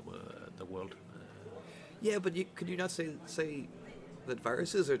taking over the world. Yeah, but could you not say that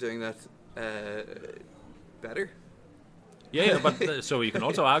viruses are doing that better? Yeah, but so you can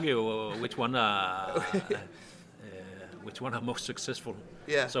also argue which one are most successful.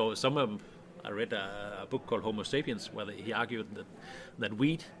 Yeah. So some of them, I read a book called Homo sapiens where he argued that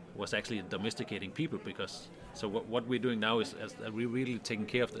wheat was actually domesticating people, because so what we're doing now is we're really taking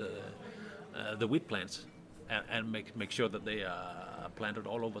care of the wheat plants and make sure that they are planted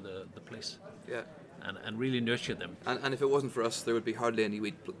all over the place. Yeah. And really nurture them. And if it wasn't for us, there would be hardly any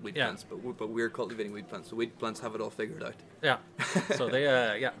wheat plants. But we're cultivating wheat plants, so wheat plants have it all figured out. Yeah. So they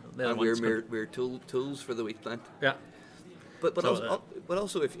they're and we're tools for the wheat plant. Yeah. But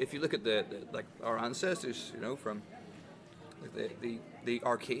also if you look at the like our ancestors, from Like the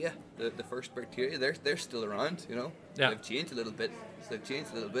archaea, the first bacteria, they're still around. You know, Yeah. they've changed a little bit. They've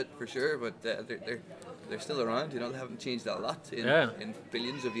changed a little bit for sure, but they're still around. You know, they haven't changed a lot in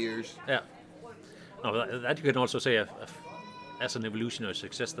billions of years. Yeah. No, that you can also say as an evolutionary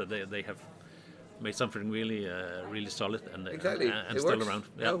success that they have made something really really solid and Exactly, and it still works. around.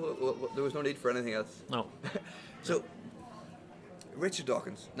 No, there was no need for anything else. No. So, Richard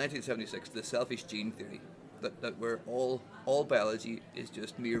Dawkins, 1976, the selfish gene theory, that where all biology is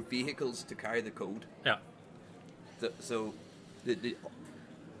just mere vehicles to carry the code. Yeah. So, the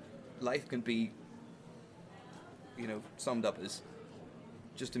life can be, you know, summed up as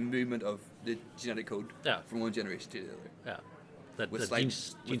just a movement of the genetic code from one generation to the other. Yeah. That With the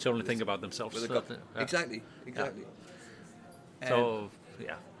slight- genes only think about themselves. With a so, couple. yeah. Exactly. So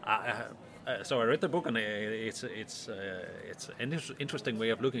yeah, so I read the book and it's an interesting way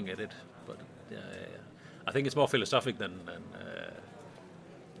of looking at it, but I think it's more philosophic than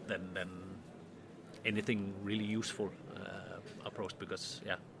anything really useful approach because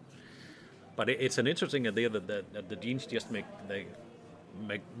but it's an interesting idea that the genes just make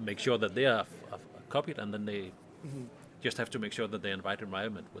sure that they are copied and then they just have to make sure that they invite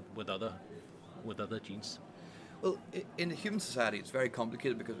environment with other genes. Well, in a human society, it's very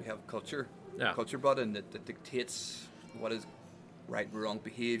complicated because we have culture, culture brought in that dictates what is right and wrong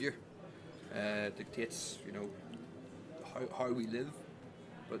behaviour, dictates, you know, how we live.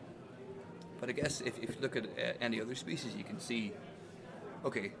 But I guess if you look at any other species, you can see,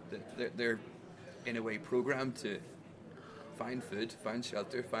 okay, they're in a way programmed to find food, find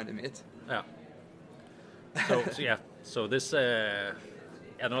shelter, find a mate. Yeah. So this.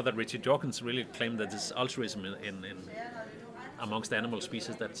 I know that Richard Dawkins really claimed that this altruism in amongst animal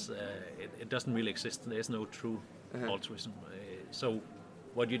species it doesn't really exist. There is no true altruism. So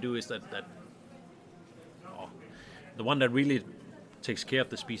what you do is that the one that really takes care of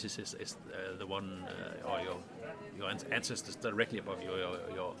the species is the one or your ancestors directly above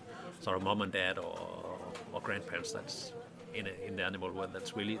your sort of mom and dad or grandparents that's in the animal world.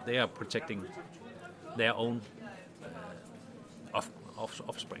 That's really they are protecting their own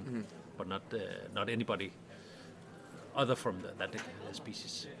offspring, but not anybody other from that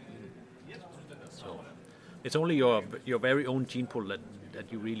species. So it's only your very own gene pool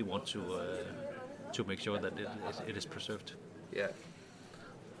that you really want to make sure that it is preserved. Yeah.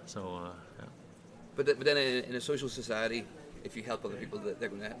 So But then in a social society, if you help other people, they're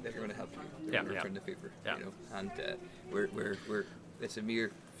going to help you. They're going to return the favor. Yeah. You know, and we're it's a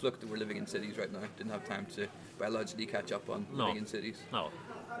mere fluke that we're living in cities right now. Didn't have time to biologically catch up on living in cities. No.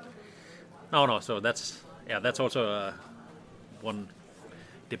 So that's also one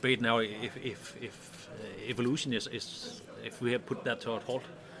debate now. If evolution is if we have put that to a halt,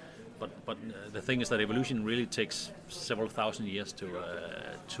 but the thing is that evolution really takes several thousand years to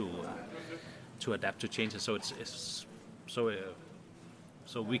adapt to changes. So it's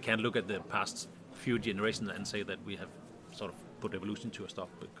so we can look at the past few generations and say that we have sort of put evolution to a stop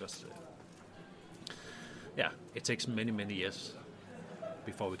because it takes many years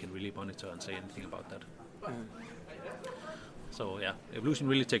before we can really monitor and say anything about that. So evolution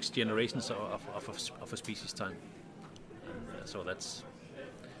really takes generations of a species time, and so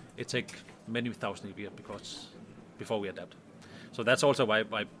it takes many thousands of years before we adapt. So that's also why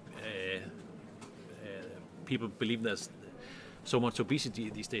people believe there's so much obesity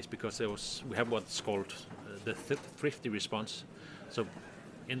these days, because we have what's called the thrifty response. So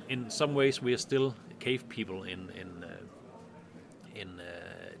in some ways we are still cave people in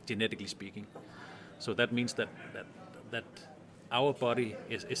genetically speaking. So that means that our body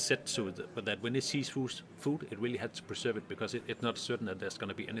is set to it, but that when it sees food, it really has to preserve it because it's not certain that there's going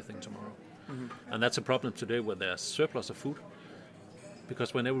to be anything tomorrow. Mm-hmm. And that's a problem today where there's surplus of food,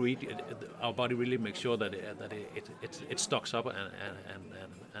 because whenever we eat, our body really makes sure that it stocks up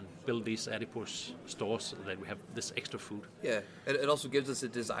and build these adipose stores so that we have this extra food. Yeah, it also gives us a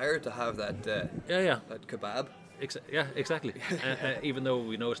desire to have that that kebab. Exactly. Even though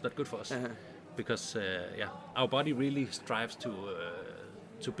we know it's not good for us, because our body really strives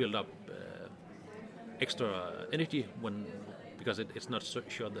to build up extra energy because it's not so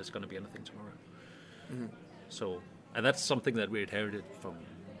sure there's going to be anything tomorrow. Mm-hmm. So, and that's something that we inherited from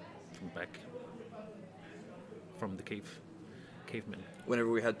back from the cavemen. Whenever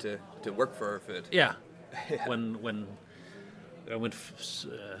we had to work for our food. Yeah. when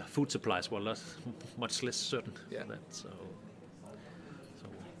food supplies were much less certain. Yeah.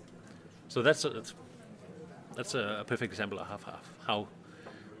 So that's a perfect example of how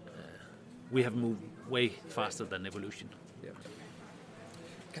we have moved way faster than evolution. Yeah.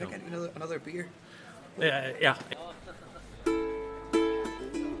 Can I get another beer? Yeah.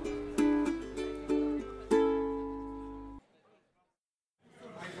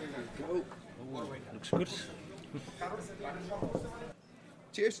 Good.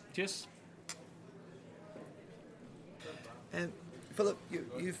 Cheers. Cheers. Philip,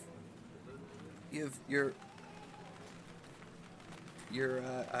 you're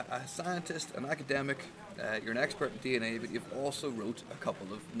a scientist, an academic. You're an expert in DNA, but you've also wrote a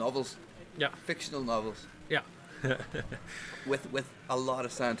couple of novels. Yeah. Fictional novels. Yeah. with a lot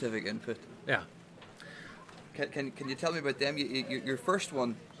of scientific input. Yeah. Can you tell me about them? Your first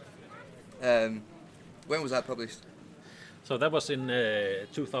one. When was that published? So that was in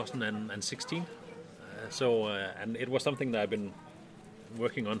 2016. And it was something that I've been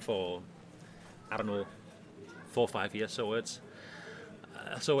working on for, I don't know, 4 or 5 years. So it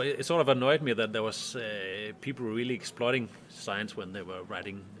sort of annoyed me that there was people really exploiting science when they were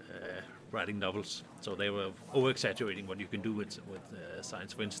writing novels. So they were over-exaggerating what you can do with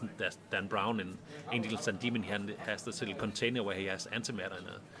science. For instance, there's Dan Brown in Angels and Demons. He has this little container where he has antimatter in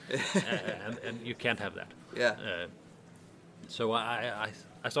it, and you can't have that. Yeah. So I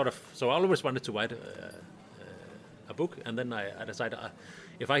always wanted to write a book, and then I decided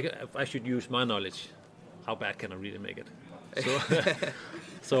if I should use my knowledge, how bad can I really make it?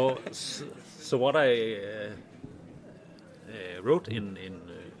 So what I wrote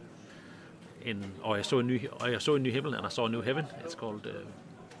I saw a new himmel and I saw a new heaven. It's called.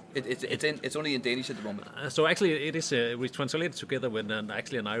 It's only in Danish at the moment. So actually, it is we translated together with an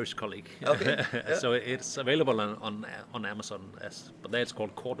Irish colleague. Okay. Yeah. So it's available on Amazon but there it's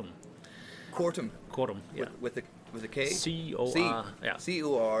called Cortum. Cortum. Cortum. Yeah. With a K. C-O-R. Yeah.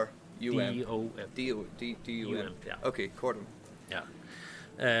 C-O-R-U-M. D-O-M. Yeah. Okay. Cortum. Yeah.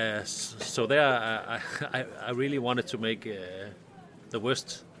 So there, I really wanted to make the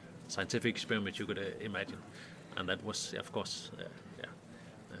worst scientific experiment you could imagine, and that was, of course,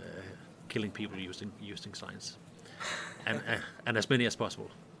 killing people using science, and as many as possible.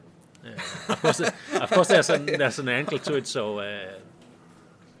 Of course, there's an angle to it, so it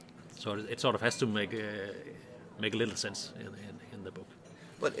sort of has to make a little sense in the book.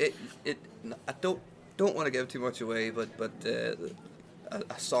 But I don't want to give too much away, but a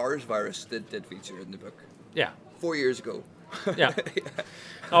SARS virus did feature in the book. Yeah. 4 years ago. Yeah.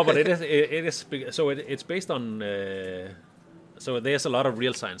 Oh, but it is so it's based on. So there's a lot of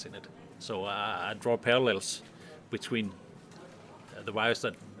real science in it. So I draw parallels between the virus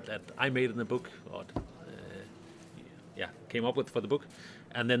that I made in the book, or came up with for the book,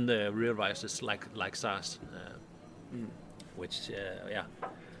 and then the real viruses like SARS, which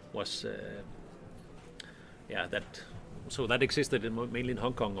was that. So that existed mainly in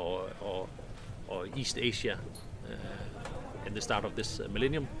Hong Kong or East Asia in the start of this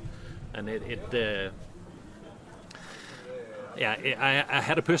millennium, and I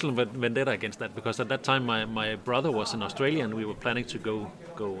had a personal vendetta against that, because at that time my brother was in Australia and we were planning to go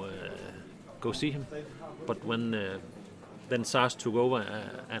see him, but when then SARS took over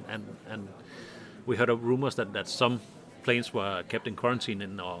and we heard of rumors that some planes were kept in quarantine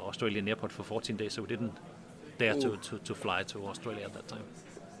in our Australian airport for 14 days, so we didn't dare to fly to Australia at that time.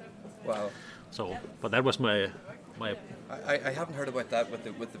 Wow. So, but that was my. I haven't heard about that with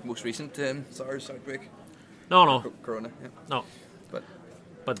the most recent SARS outbreak. No. Corona. Yeah. No.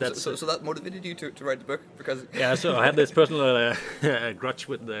 But that's so that motivated you to write the book, because. Yeah. So I had this personal grudge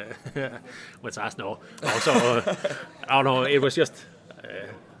with SARS. No. Also, I don't know. It was just.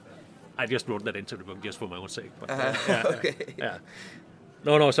 I just wrote that into the book just for my own sake. But, okay. Yeah.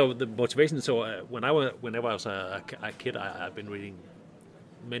 No. So the motivation. So whenever I was a kid, I've been reading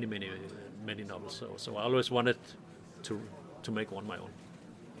many novels. So I always wanted to make one my own.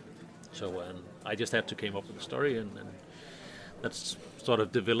 So I just had to came up with a story, and that's sort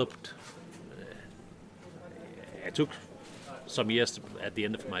of developed. It took some years at the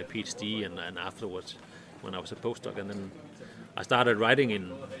end of my PhD and afterwards when I was a postdoc, and then I started writing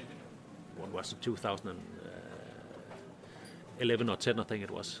in, what was it, 2011 or 10, I think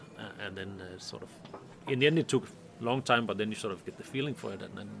it was, and then sort of in the end it took a long time, but then you sort of get the feeling for it,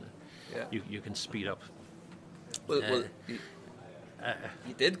 and then you can speed up. Well,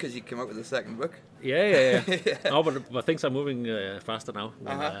 you did, because you came up with the second book. Yeah. No, but things are moving faster now.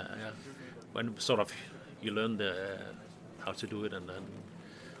 When sort of you learn how to do it, and then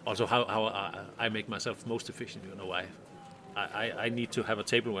also how I make myself most efficient. You know, I need to have a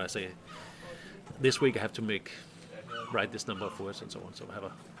table where I say, this week I have to write this number of words and so on. So I have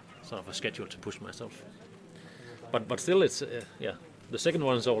a sort of a schedule to push myself. But still, it's The second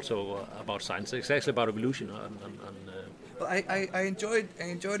one is also about science. It's actually about evolution. Well, I enjoyed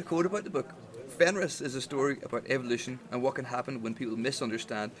a quote about the book. Fenris is a story about evolution and what can happen when people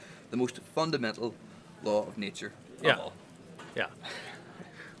misunderstand the most fundamental law of nature. Yeah.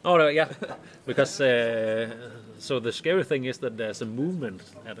 Oh no, yeah, because so the scary thing is that there's a movement,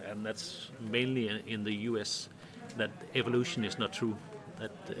 and that's mainly in the U.S. that evolution is not true.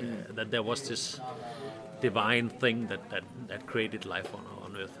 That there was this divine thing that created life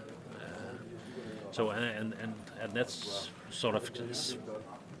on Earth. So and that's sort of,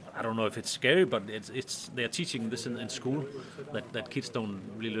 I don't know if it's scary, but it's they're teaching this in school that kids don't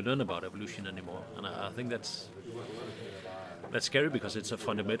really learn about evolution anymore, and I think that's scary because it's a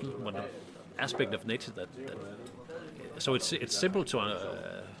fundamental aspect of nature that so it's simple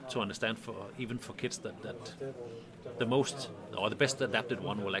to understand even for kids that the most or the best adapted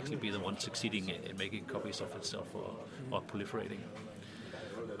one will actually be the one succeeding in making copies of itself or proliferating.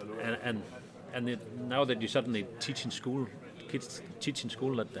 And now that you suddenly teach in school, kids teach in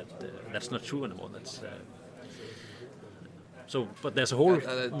school that's not true anymore. So, but there's a whole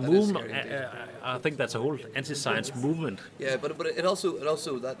movement. I think that's a whole anti-science movement. Yeah, but it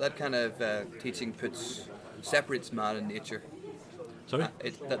also that kind of teaching separates man and nature. Sorry?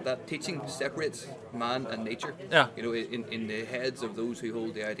 That teaching separates man and nature. Yeah. You know, in the heads of those who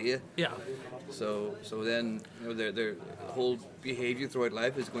hold the idea. Yeah. So then, you know, their whole behaviour throughout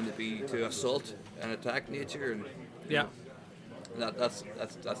life is going to be to assault and attack nature, and yeah. That's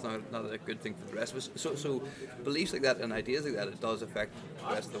not a good thing for the rest of us. So beliefs like that and ideas like that, it does affect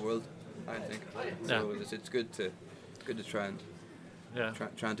the rest of the world, I think. So it's good to try and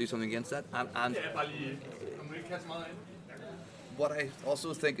try and do something against that. And what I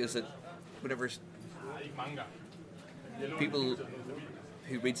also think is that whenever people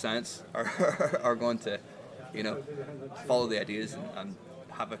who read science are going to, you know, follow the ideas and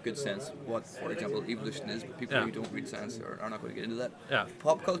have a good sense what, for example, evolution is, but people who don't read science are not going to get into that. Yeah.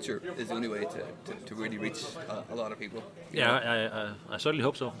 Pop culture is the only way to really reach a lot of people. Yeah, I certainly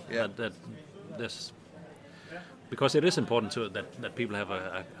hope so. Yeah. That this, because it is important that people have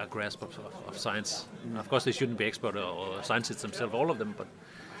a grasp of science. Of course, they shouldn't be expert or scientists themselves, all of them,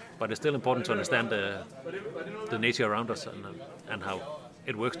 but it's still important to understand the nature around us and how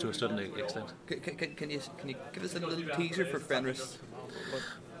it works to a certain extent. Can you give us a little teaser for Fenris?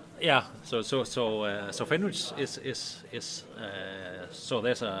 Yeah, so Fenris is so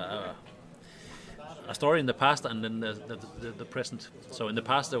there's a story in the past and then the present. So in the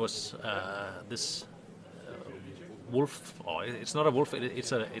past there was this wolf, or it's not a wolf,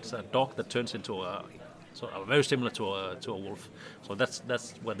 it's a dog that turns into very similar to a wolf. So that's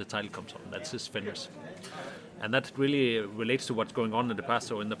where the title comes from. That's his Fenris. And that really relates to what's going on in the past.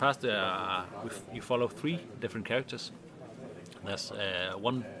 So in the past, you follow 3 different characters. There's a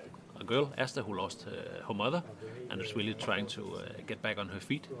girl, Asta, who lost her mother and is really trying to get back on her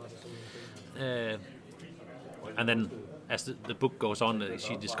feet. And then as the book goes on,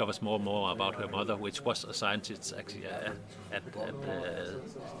 she discovers more and more about her mother, which was a scientist actually at the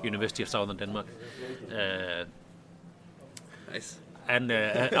University of Southern Denmark. Nice. And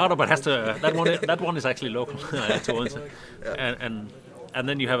but has to that one is actually local to Odense. And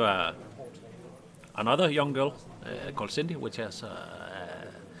then you have another young girl called Cindy, which has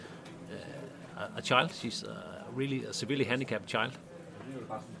a child. She's really a severely handicapped child,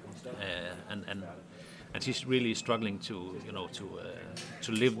 and she's really struggling to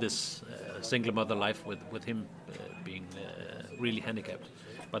live this single mother life with him being really handicapped.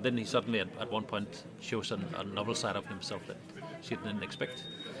 But then he suddenly at one point shows a novel side of himself that she didn't expect.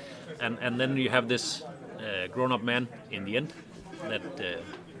 And then you have this grown-up man in the end that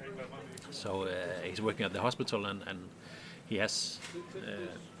he's working at the hospital and he has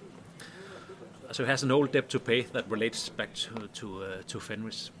he has an old debt to pay that relates back to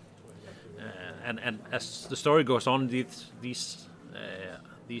Fenris. And as the story goes on, these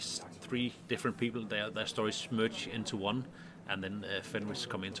 3 different people, their stories merge into one. And then Fenris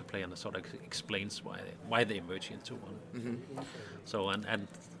come into play and sort of explains why they merge into one. Mm-hmm. So and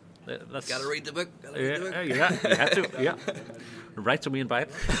that's gotta read the book. Yeah, you have to. Yeah, write to me and buy it.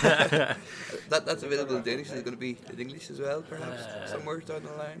 That's available in Danish. Is it going to be in English as well, perhaps somewhere down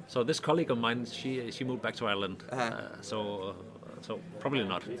the line? So this colleague of mine, she moved back to Ireland. So probably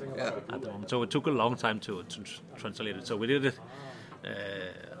not at the moment. So it took a long time to translate it. So we did it.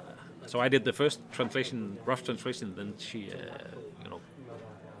 So I did the first translation, rough translation, then she,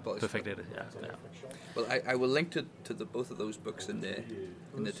 perfected it. Yeah. Well, I will link to both of those books in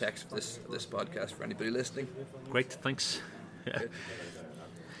the text of this podcast for anybody listening. Great, thanks.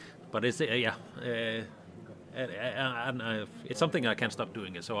 But it's and it's something I can't stop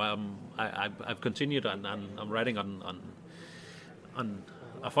doing. So I've continued and I'm writing on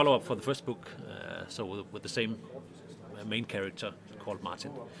a follow-up for the first book. So with the same main character called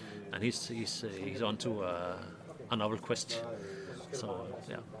Martin. And he's on to a novel quest So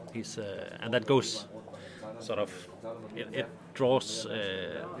yeah, he's and that goes sort of it draws.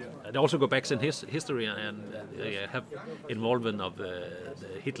 It also goes back in his history and have involvement of the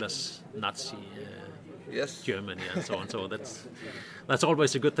Hitler's Nazi. Yes. Germany and so on. So that's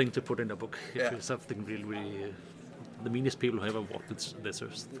always a good thing to put in a book. If it's something really the meanest people who ever walked this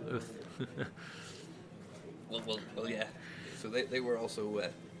earth. well, yeah. So they were also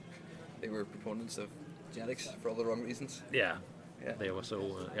they were proponents of genetics for all the wrong reasons. Yeah. They were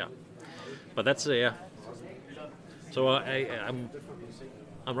so But that's So I'm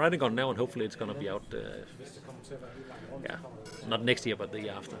writing on now, and hopefully it's going to be out. Not next year, but the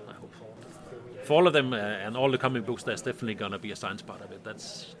year after, I hope. For all of them and all the coming books, there's definitely going to be a science part of it.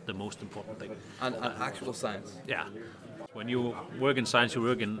 That's the most important thing. And actual science. Yeah. When you work in science,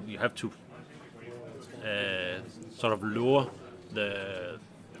 you have to sort of lure the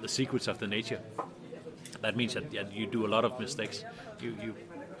secrets of the nature. That means that you do a lot of mistakes.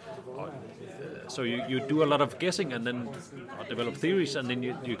 So you do a lot of guessing and then develop theories, and then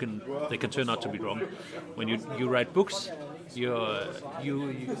they can turn out to be wrong. When you write books, your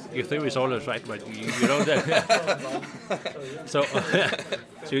theory is always right. You don't. So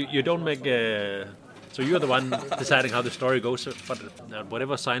you don't make. So you're the one deciding how the story goes. But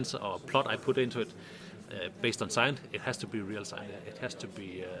whatever science or plot I put into it, based on science, it has to be real science. It has to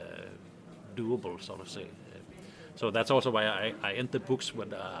be doable, sort of say. So that's also why I end the books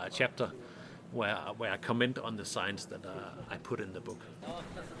with a chapter where I comment on the science that I put in the book.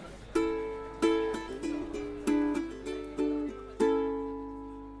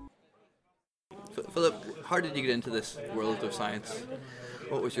 So, Philip, how did you get into this world of science?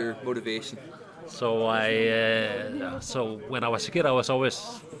 What was your motivation? So so when I was a kid, I was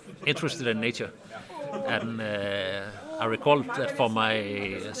always interested in nature, and I recall that for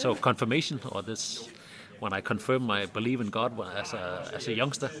my confirmation, or this, when I confirmed my belief in God as a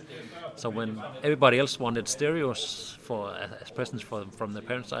youngster. So when everybody else wanted stereos as presents from their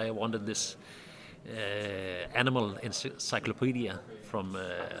parents, I wanted this animal encyclopedia from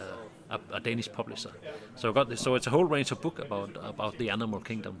a Danish publisher. So I got this. So it's a whole range of book about the animal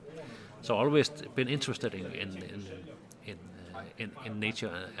kingdom. So I've always been interested in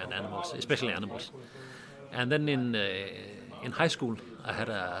nature and animals, especially animals. And then in high school, I had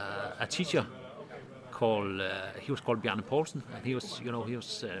a teacher called he was called Bjarne Poulsen, and he was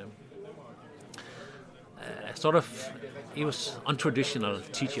he was untraditional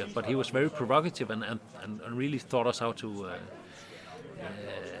teacher, but he was very provocative and really taught us how to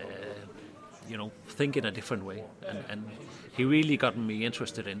think in a different way, and he really got me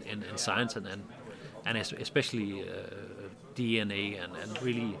interested in science and especially DNA and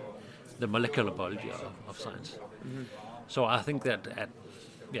really the molecular biology of science. Mm-hmm. So I think that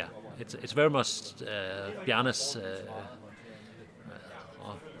it's very much Bjarne's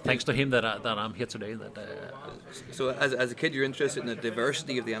thanks to him that I'm here today. So as a kid, you're interested in the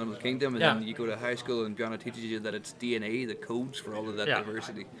diversity of the animal kingdom, and then you go to high school and Bjarne teaches you that it's DNA that codes for all of that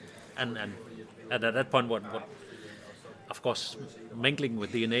diversity. And at that point, what of course, mingling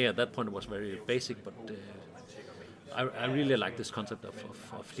with DNA at that point was very basic, but I really like this concept of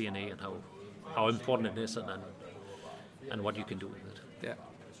DNA and how important it is and what you can do with it. Yeah,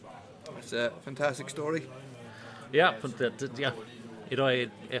 it's a fantastic story. Yeah, but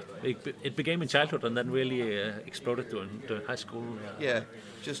it began in childhood and then really exploded during high school.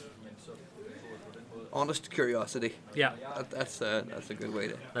 Just honest curiosity. Yeah, that's a good way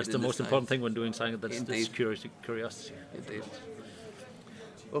to. That's the most important thing when doing science. That's this curiosity. Indeed.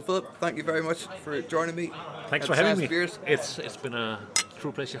 Well, Philip, thank you very much for joining me. Thanks for having me. Beers. It's been a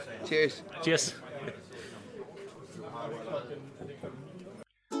true pleasure. Cheers. Cheers.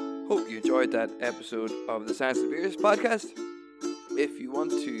 Hope you enjoyed that episode of the Science and Beers podcast. If you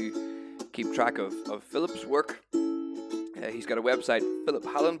want to keep track of Philip's work, he's got a website,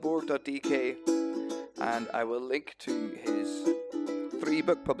 philiphallenborg.dk, and I will link to his 3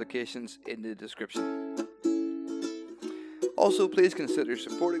 book publications in the description. Also, please consider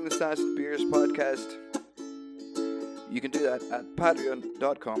supporting the Science and Beers podcast. You can do that at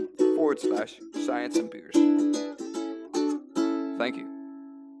patreon.com/scienceandbeers. Thank you.